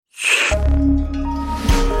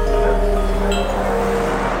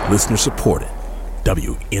Listener supported.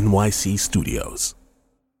 WNYC Studios.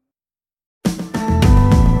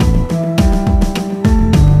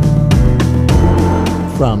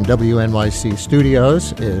 From WNYC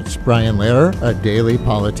Studios, it's Brian Lehrer, a daily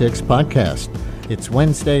politics podcast. It's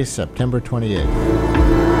Wednesday, September 28th.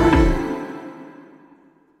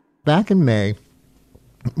 Back in May,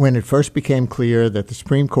 when it first became clear that the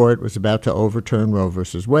Supreme Court was about to overturn Roe v.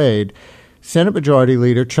 Wade, Senate Majority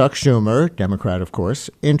Leader Chuck Schumer, Democrat of course,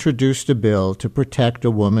 introduced a bill to protect a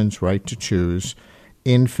woman's right to choose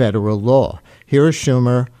in federal law. Here is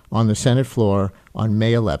Schumer on the Senate floor on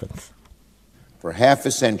May 11th. For half a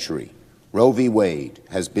century, Roe v. Wade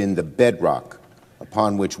has been the bedrock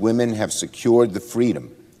upon which women have secured the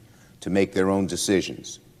freedom to make their own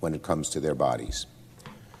decisions when it comes to their bodies.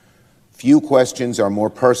 Few questions are more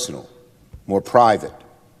personal, more private,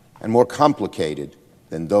 and more complicated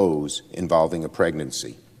than those involving a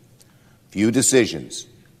pregnancy. Few decisions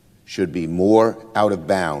should be more out of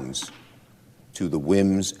bounds to the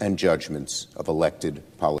whims and judgments of elected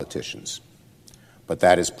politicians. But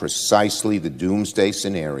that is precisely the doomsday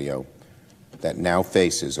scenario that now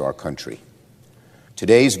faces our country.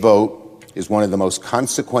 Today's vote is one of the most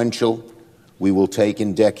consequential we will take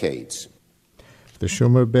in decades. The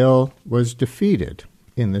Schumer bill was defeated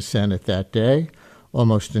in the Senate that day,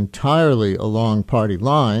 almost entirely along party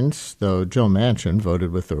lines, though Joe Manchin voted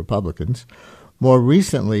with the Republicans. More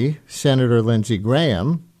recently, Senator Lindsey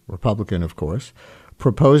Graham, Republican of course,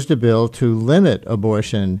 proposed a bill to limit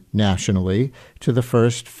abortion nationally to the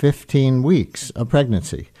first 15 weeks of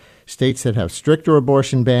pregnancy. States that have stricter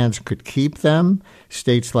abortion bans could keep them.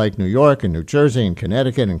 States like New York and New Jersey and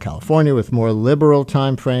Connecticut and California with more liberal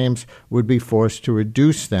timeframes would be forced to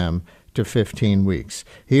reduce them to 15 weeks.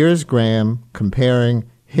 Here's Graham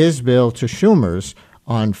comparing his bill to Schumer's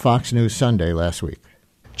on Fox News Sunday last week.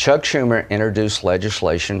 Chuck Schumer introduced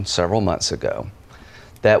legislation several months ago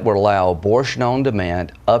that would allow abortion on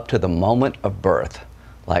demand up to the moment of birth,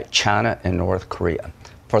 like China and North Korea,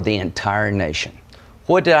 for the entire nation.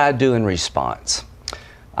 What did I do in response?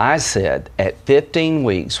 I said at 15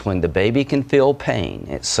 weeks, when the baby can feel pain,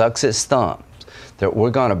 it sucks its thumbs, that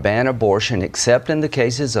we're going to ban abortion except in the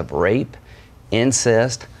cases of rape,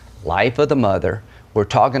 incest, life of the mother. We're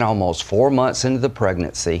talking almost 4 months into the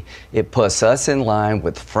pregnancy. It puts us in line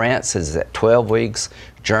with France is at 12 weeks,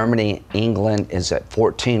 Germany, England is at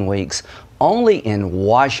 14 weeks. Only in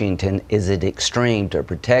Washington is it extreme to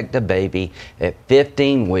protect a baby at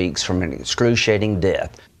 15 weeks from an excruciating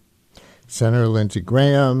death. Senator Lindsey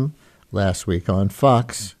Graham last week on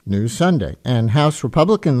Fox News Sunday. And the House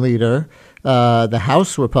Republican leader,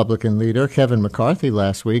 Kevin McCarthy,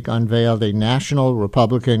 last week unveiled a national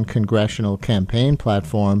Republican congressional campaign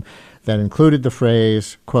platform that included the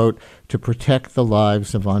phrase, quote, to protect the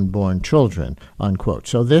lives of unborn children, unquote.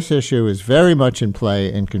 So this issue is very much in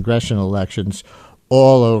play in congressional elections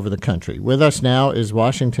all over the country. With us now is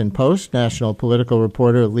Washington Post national political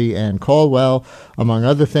reporter Leigh Ann Caldwell. Among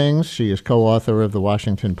other things, she is co-author of the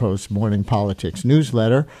Washington Post morning politics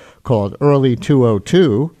newsletter called Early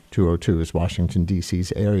 202. 202 is Washington,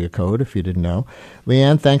 D.C.'s area code, if you didn't know. Leigh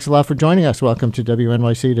Ann, thanks a lot for joining us. Welcome to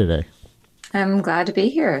WNYC today. I'm glad to be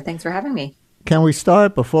here. Thanks for having me. Can we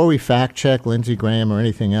start, before we fact-check Lindsey Graham or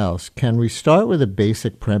anything else, can we start with a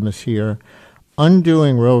basic premise here?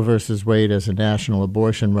 Undoing Roe versus Wade as a national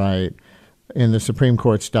abortion right in the Supreme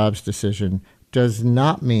Court's Dobbs decision does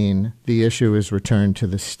not mean the issue is returned to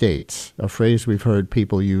the states, a phrase we've heard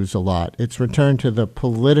people use a lot. It's returned to the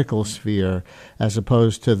political sphere as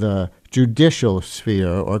opposed to the judicial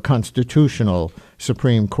sphere or constitutional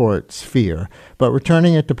Supreme Court sphere. But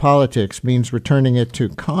returning it to politics means returning it to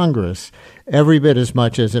Congress every bit as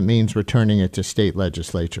much as it means returning it to state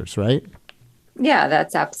legislatures, right? Yeah,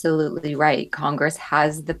 that's absolutely right. Congress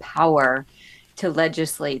has the power to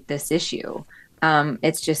legislate this issue.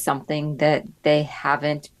 It's just something that they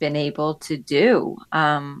haven't been able to do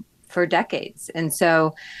for decades. And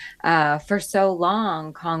so for so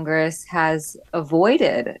long, Congress has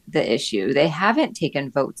avoided the issue. They haven't taken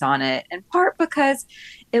votes on it, in part because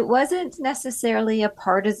it wasn't necessarily a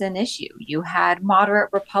partisan issue. You had moderate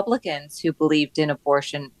Republicans who believed in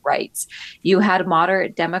abortion rights. You had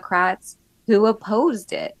moderate Democrats who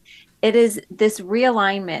opposed it. It is this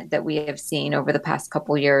realignment that we have seen over the past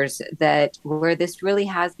couple years that where this really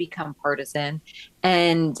has become partisan,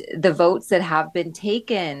 and the votes that have been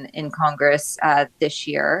taken in Congress this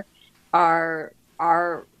year are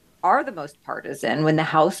the most partisan. When the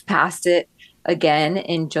House passed it again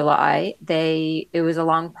in July, it was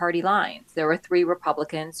along party lines. There were 3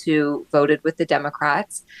 Republicans who voted with the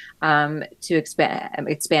Democrats to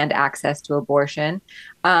expand access to abortion.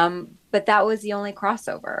 But that was the only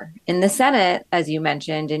crossover. In the Senate, as you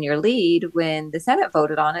mentioned in your lead, when the Senate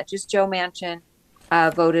voted on it, just Joe Manchin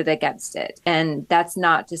voted against it. And that's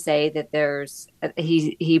not to say that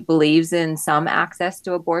he believes in some access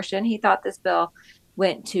to abortion. He thought this bill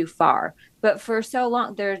went too far. But for so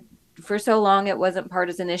long it wasn't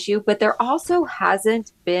partisan issue, but there also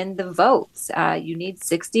hasn't been the votes. You need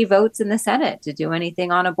 60 votes in the Senate to do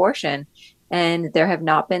anything on abortion, and there have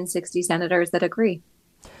not been 60 senators that agree.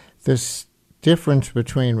 This difference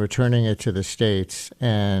between returning it to the states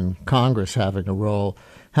and Congress having a role,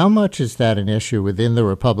 how much is that an issue within the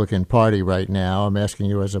Republican Party right now? I'm asking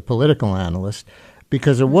you as a political analyst,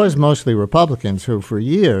 because it was mostly Republicans who for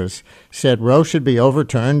years said Roe should be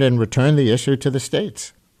overturned and return the issue to the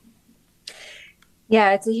states.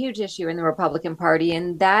 Yeah, it's a huge issue in the Republican Party.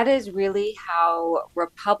 And that is really how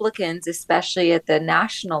Republicans, especially at the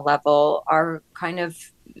national level, are kind of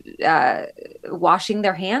washing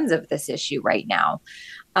their hands of this issue right now.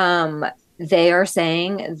 They are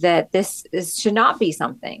saying that this should not be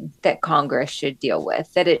something that Congress should deal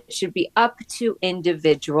with, that it should be up to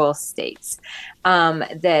individual states,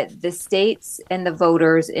 that the states and the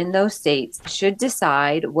voters in those states should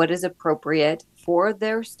decide what is appropriate for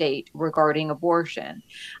their state regarding abortion.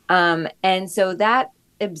 And so that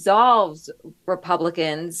absolves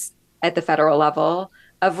Republicans at the federal level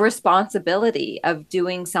of responsibility of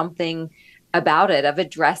doing something about it, of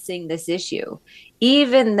addressing this issue,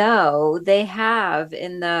 even though they have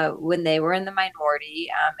when they were in the minority,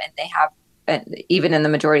 and they have, and even in the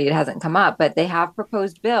majority, it hasn't come up, but they have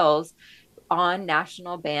proposed bills on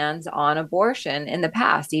national bans on abortion in the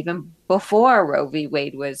past, even before Roe v.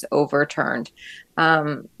 Wade was overturned.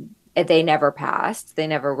 They never passed. They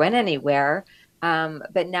never went anywhere.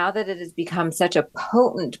 But now that it has become such a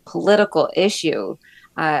potent political issue,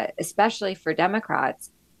 especially for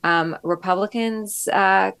Democrats, Republicans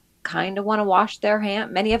kind of want to wash their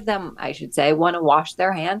hands. Many of them, I should say, want to wash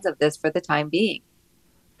their hands of this for the time being.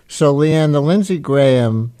 So, Leanne, the Lindsey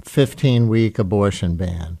Graham 15-week abortion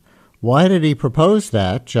ban, why did he propose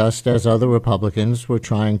that, just as other Republicans were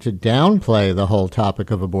trying to downplay the whole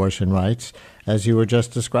topic of abortion rights, as you were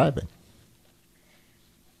just describing?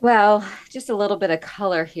 Well, just a little bit of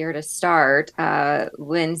color here to start.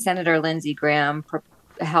 When Senator Lindsey Graham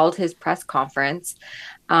held his press conference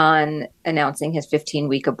on announcing his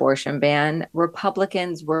 15-week abortion ban,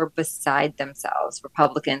 Republicans were beside themselves,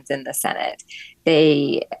 Republicans in the Senate.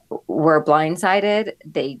 They were blindsided.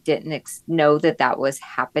 They didn't know that that was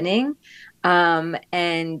happening.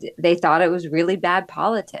 And they thought it was really bad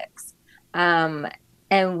politics.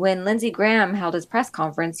 And when Lindsey Graham held his press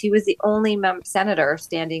conference, he was the only senator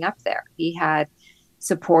standing up there. He had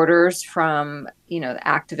supporters from, the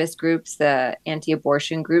activist groups, the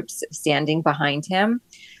anti-abortion groups standing behind him.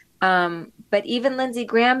 But even Lindsey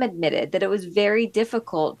Graham admitted that it was very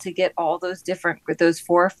difficult to get all those 4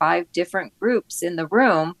 or 5 different groups in the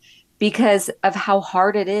room because of how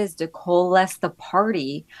hard it is to coalesce the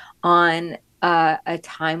party on a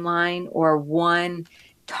timeline or one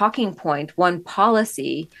talking point, one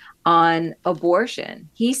policy on abortion.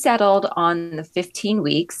 He settled on the 15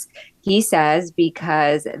 weeks, he says,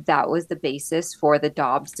 because that was the basis for the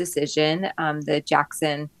Dobbs decision. The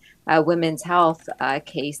Jackson women's health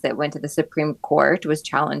case that went to the Supreme Court was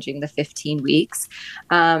challenging the 15 weeks.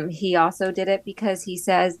 He also did it because he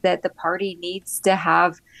says that the party needs to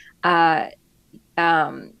have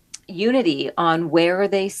unity on where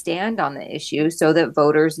they stand on the issue so that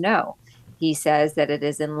voters know. He says that it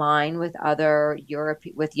is in line with other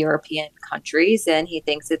European countries, and he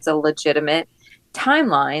thinks it's a legitimate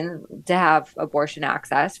timeline to have abortion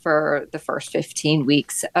access for the first 15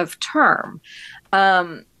 weeks of term.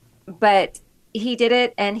 But he did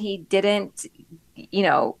it, and he didn't,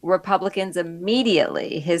 Republicans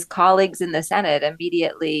immediately, his colleagues in the Senate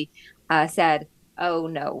immediately said, oh,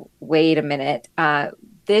 no, wait a minute.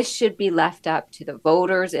 This should be left up to the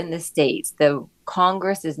voters in the states. The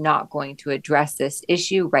Congress is not going to address this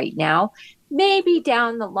issue right now. Maybe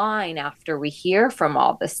down the line after we hear from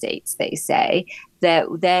all the states, they say, that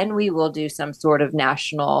then we will do some sort of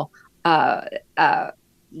national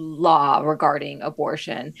law regarding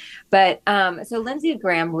abortion. But so Lindsey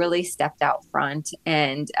Graham really stepped out front,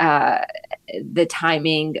 and the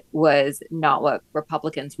timing was not what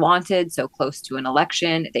Republicans wanted, so close to an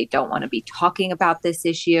election. They don't want to be talking about this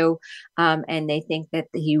issue, and they think that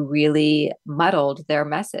he really muddled their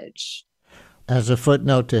message. As a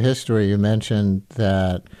footnote to history, you mentioned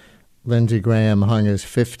that Lindsey Graham hung his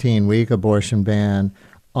 15-week abortion ban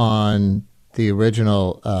on the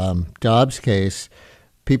original Dobbs case.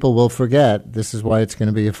 People will forget, this is why it's going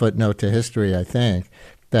to be a footnote to history, I think,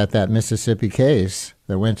 that Mississippi case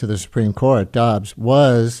that went to the Supreme Court, Dobbs,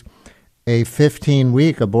 was a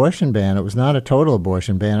 15-week abortion ban. It was not a total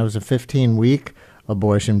abortion ban. It was a 15-week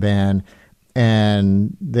abortion ban.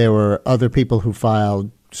 And there were other people who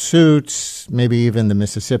filed suits, maybe even the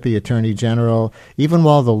Mississippi Attorney General. Even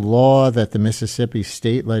while the law that the Mississippi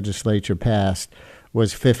state legislature passed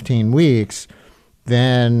was 15 weeks,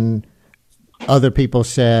 then other people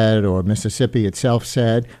said, or Mississippi itself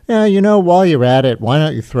said, yeah, while you're at it, why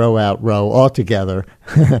don't you throw out Roe altogether?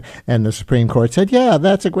 And the Supreme Court said, yeah,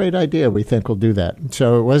 that's a great idea. We think we'll do that.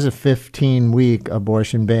 So it was a 15-week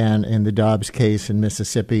abortion ban in the Dobbs case in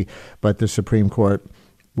Mississippi, but the Supreme Court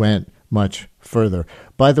went much further.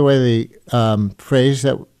 By the way, the phrase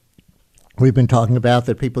that we've been talking about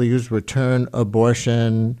that people use, return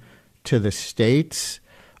abortion to the states,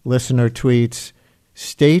 listener tweets,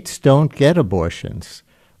 states don't get abortions.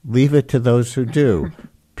 Leave it to those who do.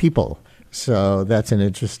 People. So that's an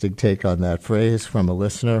interesting take on that phrase from a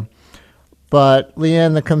listener. But,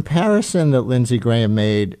 Leanne, the comparison that Lindsey Graham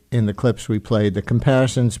made in the clips we played, the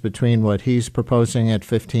comparisons between what he's proposing at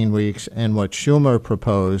 15 weeks and what Schumer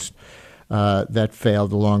proposed that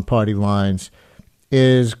failed along party lines,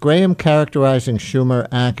 is Graham characterizing Schumer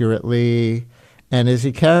accurately? And is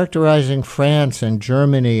he characterizing France and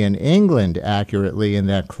Germany and England accurately in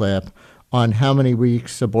that clip on how many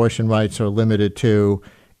weeks abortion rights are limited to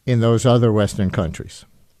in those other Western countries?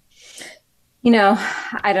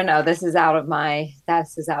 I don't know. This is out of my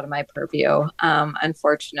purview,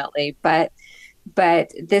 unfortunately. But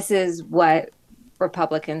this is what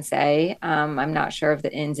Republicans say. I'm not sure of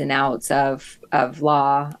the ins and outs of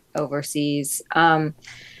law overseas,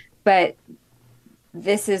 but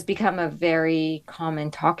this has become a very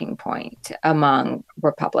common talking point among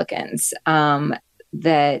Republicans,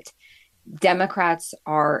 that Democrats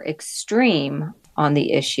are extreme on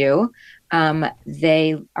the issue.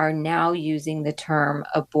 They are now using the term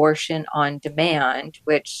abortion on demand,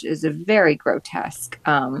 which is a very grotesque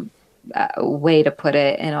way to put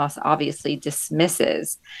it, and also obviously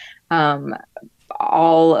dismisses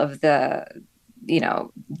all of the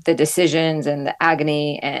decisions and the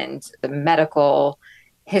agony and the medical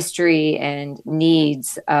history and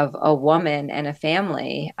needs of a woman and a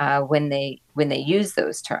family when they use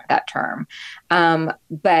that term.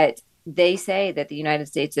 But they say that the United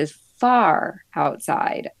States is far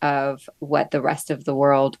outside of what the rest of the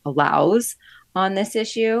world allows on this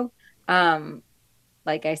issue.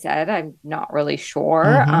 Like I said, I'm not really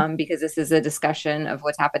sure because this is a discussion of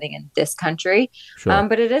what's happening in this country. Sure.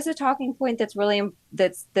 But it is a talking point that's really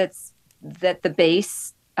that the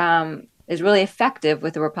base is really effective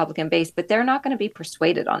with the Republican base, but they're not going to be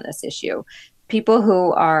persuaded on this issue. People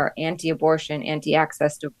who are anti-abortion,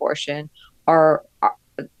 anti-access to abortion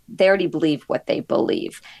they already believe what they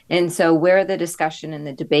believe. And so where the discussion and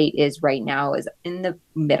the debate is right now is in the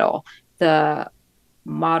middle, the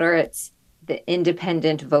moderates, the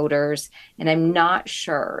independent voters. And I'm not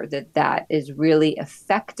sure that is really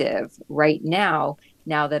effective right now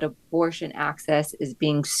that abortion access is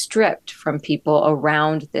being stripped from people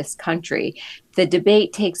around this country. The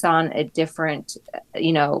debate takes on a different,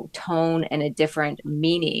 tone and a different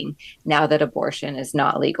meaning now that abortion is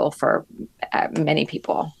not legal for many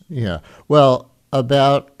people. Yeah. Well,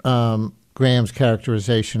 about Graham's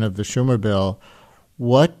characterization of the Schumer bill,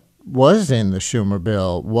 what was in the Schumer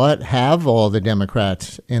bill? What have all the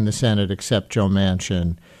Democrats in the Senate except Joe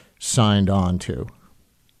Manchin signed on to?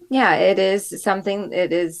 Yeah, it is something.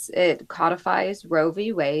 It codifies Roe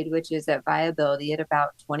v. Wade, which is at viability at about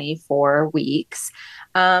 24 weeks.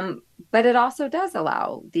 But it also does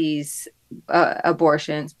allow these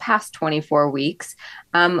abortions past 24 weeks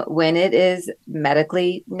when it is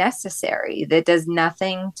medically necessary. That does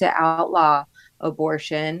nothing to outlaw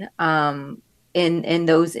abortion in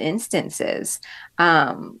those instances.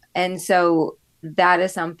 And so that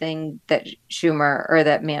is something that Schumer or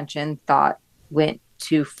that Manchin thought went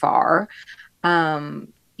too far.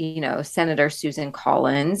 Senator Susan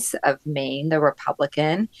Collins of Maine, the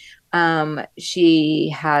Republican, she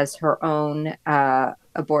has her own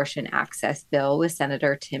abortion access bill with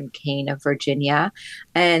Senator Tim Kaine of Virginia.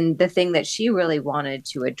 And the thing that she really wanted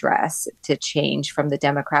to address to change from the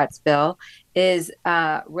Democrats' bill is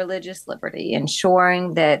religious liberty,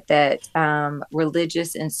 ensuring that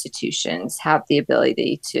religious institutions have the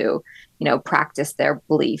ability to, practice their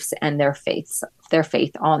beliefs and their faith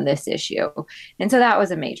on this issue. And so that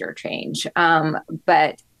was a major change. And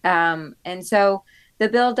so the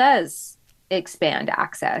bill does expand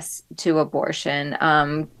access to abortion,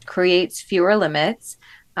 creates fewer limits.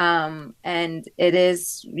 And it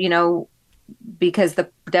is, because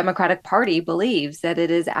the Democratic Party believes that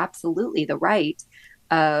it is absolutely the right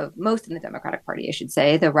of most in the Democratic Party, I should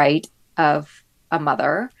say, the right of a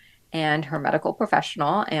mother and her medical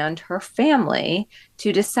professional and her family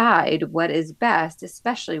to decide what is best,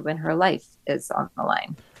 especially when her life is on the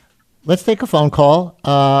line. Let's take a phone call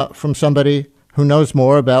from somebody who knows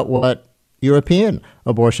more about what European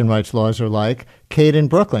abortion rights laws are like. Kate in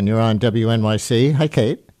Brooklyn, you're on WNYC. Hi,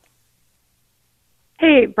 Kate.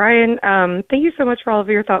 Hey, Brian. Thank you so much for all of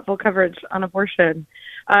your thoughtful coverage on abortion.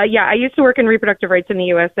 Yeah, I used to work in reproductive rights in the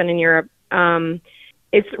U.S. and in Europe.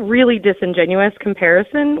 It's really disingenuous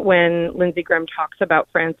comparison when Lindsey Graham talks about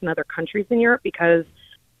France and other countries in Europe, because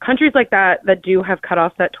countries like that do have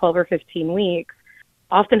cutoffs at 12 or 15 weeks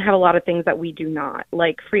often have a lot of things that we do not,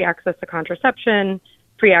 like free access to contraception,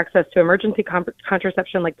 free access to emergency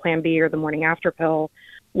contraception like Plan B or the morning after pill,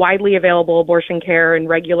 widely available abortion care in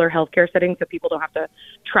regular healthcare settings so people don't have to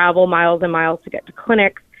travel miles and miles to get to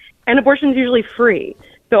clinics, and abortion is usually free.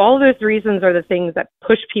 So all of those reasons are the things that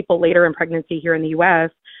push people later in pregnancy here in the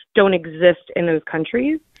U.S. don't exist in those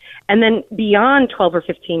countries. And then beyond 12 or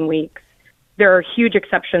 15 weeks, there are huge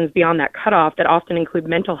exceptions beyond that cutoff that often include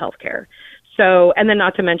mental health care. So, and then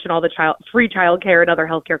not to mention all the free child care and other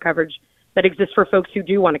healthcare coverage that exists for folks who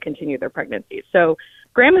do want to continue their pregnancies. So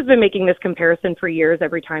Graham has been making this comparison for years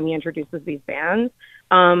every time he introduces these bans,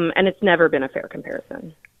 and it's never been a fair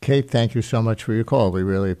comparison. Kate, thank you so much for your call. We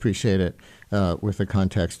really appreciate it with the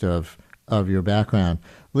context of your background.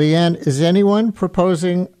 Leanne, is anyone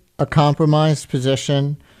proposing a compromise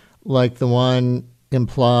position like the one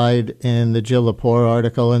implied in the Jill Lepore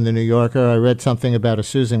article in The New Yorker? I read something about a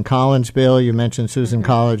Susan Collins bill. You mentioned Susan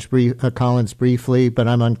Collins briefly, but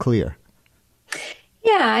I'm unclear.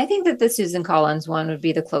 Yeah, I think that the Susan Collins one would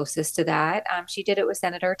be the closest to that. She did it with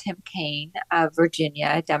Senator Tim Kaine of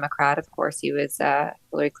Virginia, a Democrat. Of course, he was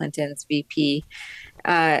Hillary Clinton's VP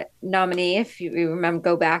nominee. If you remember,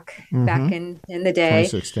 go back in the day,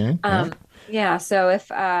 2016. Yeah. So if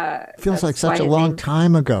feels like such a long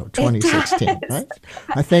time ago, 2016, right?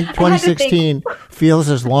 I think 2016 feels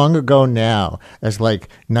as long ago now as like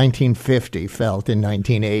 1950 felt in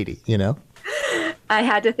 1980. You know. I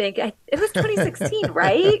had to think it was 2016,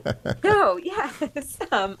 right? No, yes.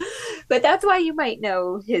 But that's why you might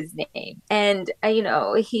know his name. And I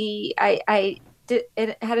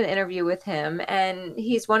had an interview with him, and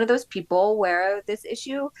he's one of those people where this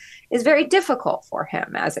issue is very difficult for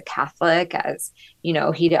him as a Catholic,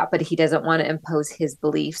 but he doesn't want to impose his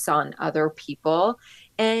beliefs on other people.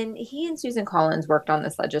 And he and Susan Collins worked on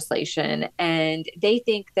this legislation, and they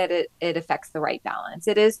think that it affects the right balance.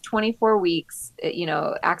 It is 24 weeks,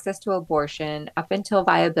 access to abortion up until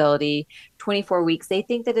viability, 24 weeks. They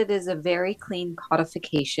think that it is a very clean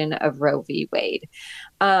codification of Roe v. Wade.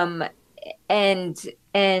 It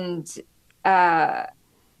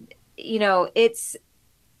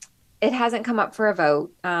hasn't come up for a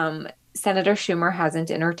vote. Senator Schumer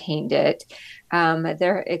hasn't entertained it.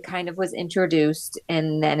 It kind of was introduced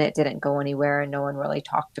and then it didn't go anywhere and no one really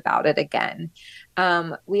talked about it again.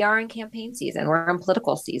 We are in campaign season. We're in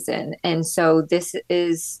political season. And so this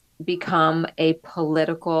is become a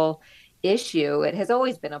political issue. It has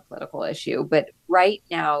always been a political issue, but right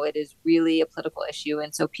now it is really a political issue.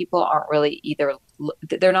 And so people aren't really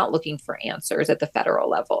they're not looking for answers at the federal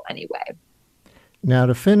level anyway. Now,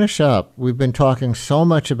 to finish up, we've been talking so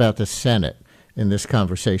much about the Senate in this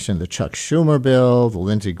conversation, the Chuck Schumer bill, the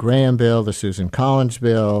Lindsey Graham bill, the Susan Collins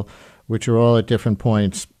bill, which are all at different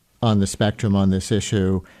points on the spectrum on this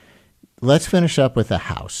issue. Let's finish up with the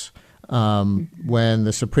House. When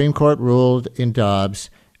the Supreme Court ruled in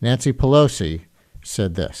Dobbs, Nancy Pelosi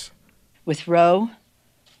said this. With Roe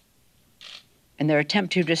and their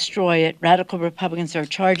attempt to destroy it, radical Republicans are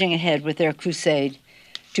charging ahead with their crusade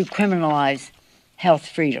to criminalize health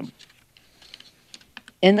freedom.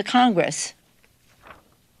 In the Congress,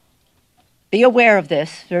 be aware of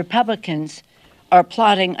this. The Republicans are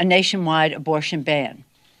plotting a nationwide abortion ban.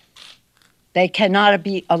 They cannot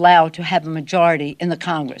be allowed to have a majority in the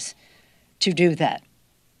Congress to do that,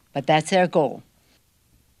 but that's their goal.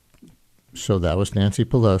 So that was Nancy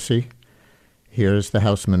Pelosi. Here's the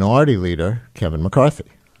House Minority Leader, Kevin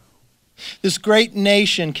McCarthy. This great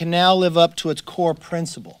nation can now live up to its core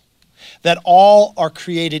principle that all are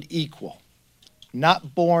created equal,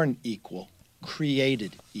 not born equal,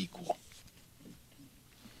 created equal.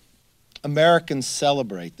 Americans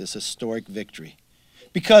celebrate this historic victory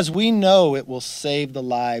because we know it will save the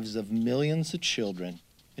lives of millions of children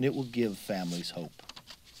and it will give families hope.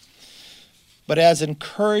 But as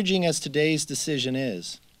encouraging as today's decision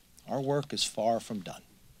is, our work is far from done.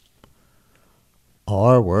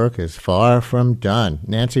 our work is far from done.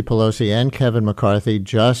 Nancy Pelosi and Kevin McCarthy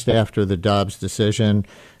just after the Dobbs decision.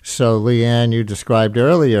 So, Leanne, you described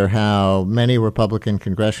earlier how many Republican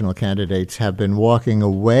congressional candidates have been walking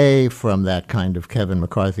away from that kind of Kevin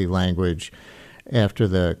McCarthy language after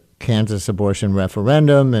the Kansas abortion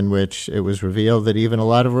referendum, in which it was revealed that even a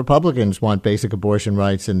lot of Republicans want basic abortion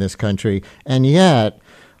rights in this country. And yet,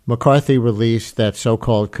 McCarthy released that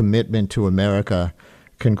so-called Commitment to America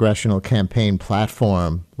congressional campaign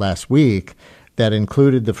platform last week that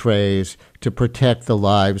included the phrase to protect the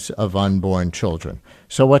lives of unborn children.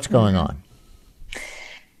 So what's going on?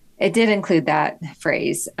 It did include that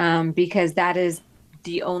phrase because that is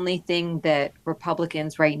the only thing that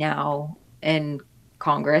Republicans right now in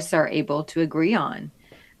Congress are able to agree on.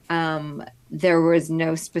 There was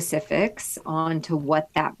no specifics on to what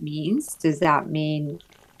that means. Does that mean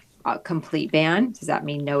a complete ban? Does that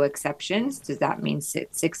mean no exceptions? Does that mean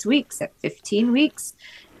 6 weeks, at 15 weeks,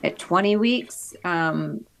 at 20 weeks?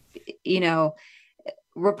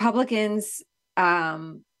 Republicans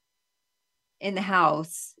in the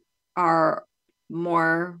House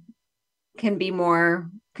can be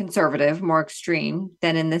more conservative, more extreme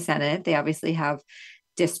than in the Senate. They obviously have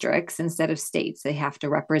districts instead of states they have to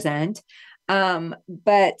represent.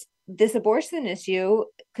 But this abortion issue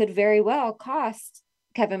could very well cost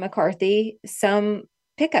Kevin McCarthy some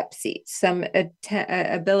pickup seats, some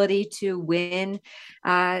ability to win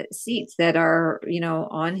seats that are,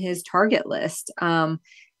 on his target list.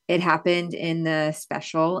 It happened in the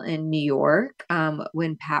special in New York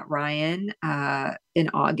when Pat Ryan in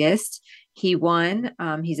August, he won.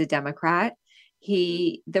 He's a Democrat.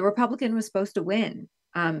 The Republican was supposed to win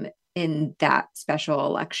in that special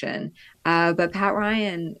election. But Pat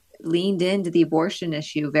Ryan leaned into the abortion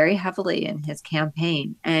issue very heavily in his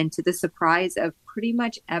campaign. And to the surprise of pretty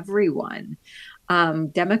much everyone,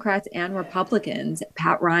 Democrats and Republicans,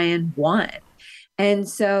 Pat Ryan won. And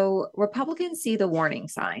so Republicans see the warning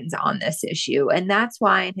signs on this issue. And that's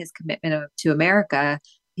why in his Commitment to America,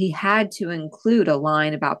 he had to include a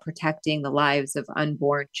line about protecting the lives of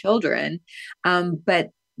unborn children.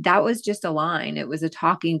 But that was just a line. It was a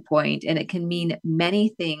talking point, and it can mean many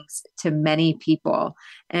things to many people.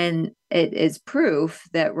 And it is proof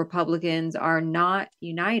that Republicans are not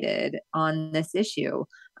united on this issue,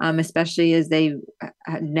 especially as they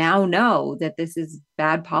now know that this is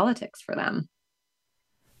bad politics for them.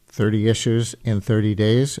 30 issues in 30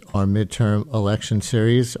 days, our midterm election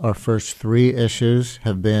series. Our first 3 issues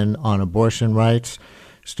have been on abortion rights.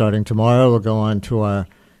 Starting tomorrow, we'll go on to our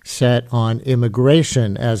set on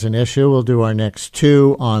immigration as an issue. We'll do our next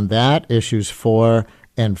 2 on that, issues 4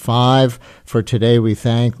 and 5. For today, we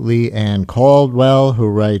thank Leigh Ann Caldwell, who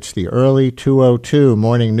writes the early 202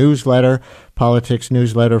 morning newsletter, politics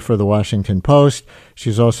newsletter for the Washington Post.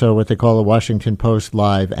 She's also what they call a Washington Post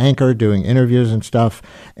live anchor, doing interviews and stuff,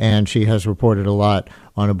 and she has reported a lot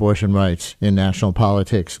on abortion rights in national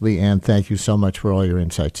politics. Leigh Ann, thank you so much for all your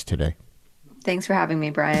insights today. Thanks for having me,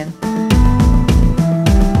 Brian.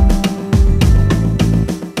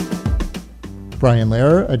 Brian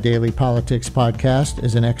Lehrer, a daily politics podcast,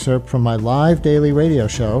 is an excerpt from my live daily radio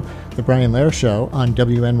show, The Brian Lehrer Show, on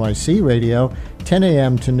WNYC Radio, 10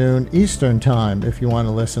 a.m. to noon Eastern Time, if you want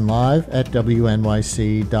to listen live at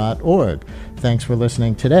wnyc.org. Thanks for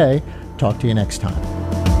listening today. Talk to you next time.